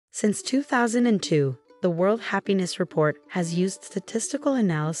Since 2002, the World Happiness Report has used statistical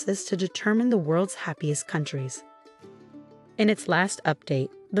analysis to determine the world's happiest countries. In its last update,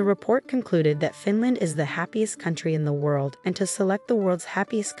 the report concluded that Finland is the happiest country in the world, and to select the world's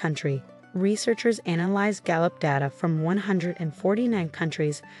happiest country, researchers analyzed Gallup data from 149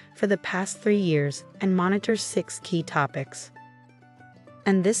 countries for the past 3 years and monitored 6 key topics.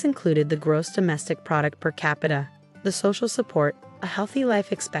 And this included the gross domestic product per capita, the social support, a healthy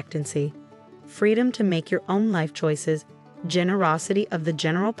life expectancy, freedom to make your own life choices, generosity of the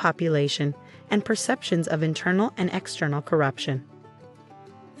general population, and perceptions of internal and external corruption.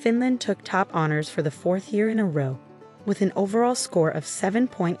 Finland took top honors for the 4th year in a row, with an overall score of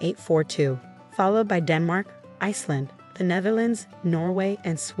 7.842, followed by Denmark, Iceland, the Netherlands, Norway,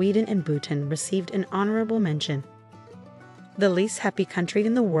 and Sweden and Bhutan received an honorable mention. The least happy country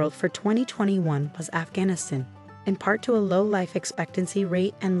in the world for 2021 was Afghanistan, in part to a low life expectancy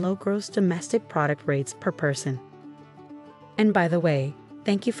rate and low gross domestic product rates per person. And by the way,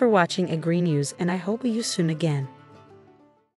 thank you for watching egreenews, and I hope you soon again.